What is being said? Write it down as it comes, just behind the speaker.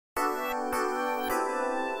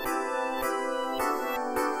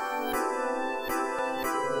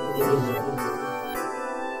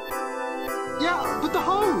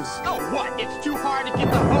Oh, what? It's too hard to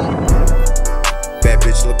get the whole. Bad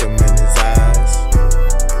bitch look him in his eyes,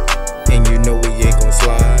 and you know we ain't gon'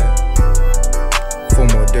 slide. 4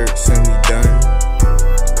 more dirks and we done.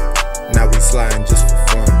 Now we sliding just for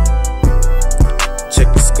fun.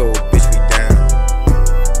 Check the scope, bitch, we down.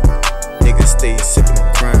 Niggas stay sippin'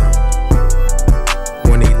 on Crown.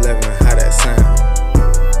 111, how that sound?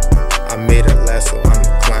 I made it last, so I'm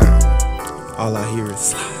a clown. All I hear is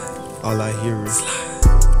slide. All I hear is slide.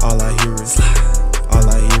 All I hear is slide. All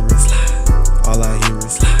I hear is slide. All I hear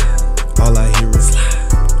is slide. All I hear is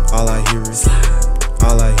slide. All I hear is slide.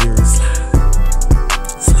 All I hear is slide.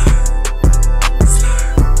 Slide.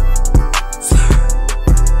 Slide. Slide.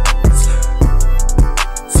 Slide.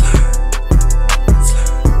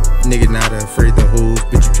 Slide. Nigga not afraid the hoes,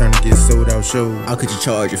 bitch you tryna get sold out shows. How could you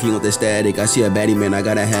charge if you want that static? I see a baddie, man, I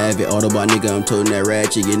gotta have it. Autobot nigga, I'm toting that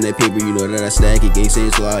ratchet. Getting that paper, you know that I stack it. Gang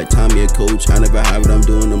saying slide, Tommy a coach. I never hide what I'm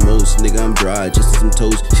doing the most. Nigga, I'm dry, just some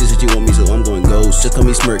toast. She said she want me, so I'm going ghost. Just call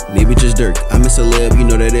me smirk, maybe just Dirk. I'm a celeb, you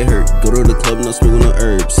know that it hurt. Go to the club and I'm smoking on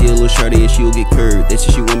herbs. See a little shawty and she will get curved. They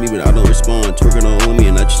say she want me, but I don't respond. Twerking on me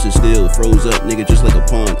and I just sit still. Froze up, nigga, just like a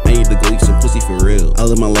pond. I need to go eat some pussy for real. I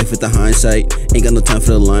live my life with the hindsight. Ain't got no time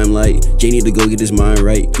for the limelight. Jay need to go get his mind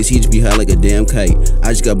right, cause he just be high like a damn kite.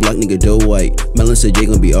 I just got blocked, nigga, Joe White. Melon said Jay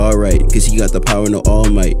gon' be alright, cause he got the power, no all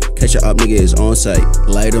might. Catch a op, nigga is on site.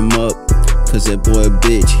 Light him up, cause that boy a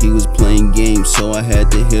bitch. He was playing games, so I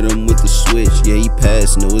had to hit him with the switch. Yeah, he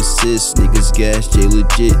passed, no assist. Niggas gas, Jay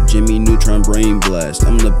legit. Jimmy Neutron brain blast.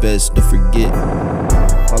 I'm the best, don't forget.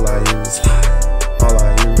 All I hear is slide. All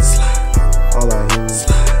I hear is slide. All I hear is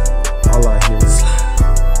slide. All I hear is slide.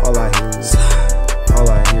 All I hear is slide. All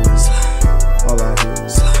I hear is slide. All I hear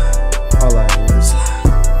is slide. All I hear is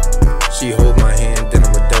slide. She hold my hand, then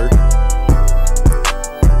I'm a dirt.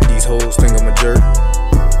 These hoes think I'm a jerk.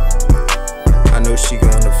 I know she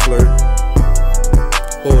gonna flirt.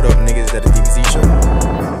 Hold up, niggas, that a DBZ shirt.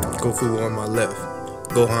 Goku on my left,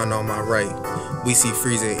 Gohan on my right. We see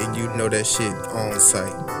Frieza and you know that shit on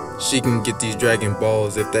sight. She can get these Dragon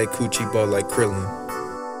Balls if that coochie ball like Krillin.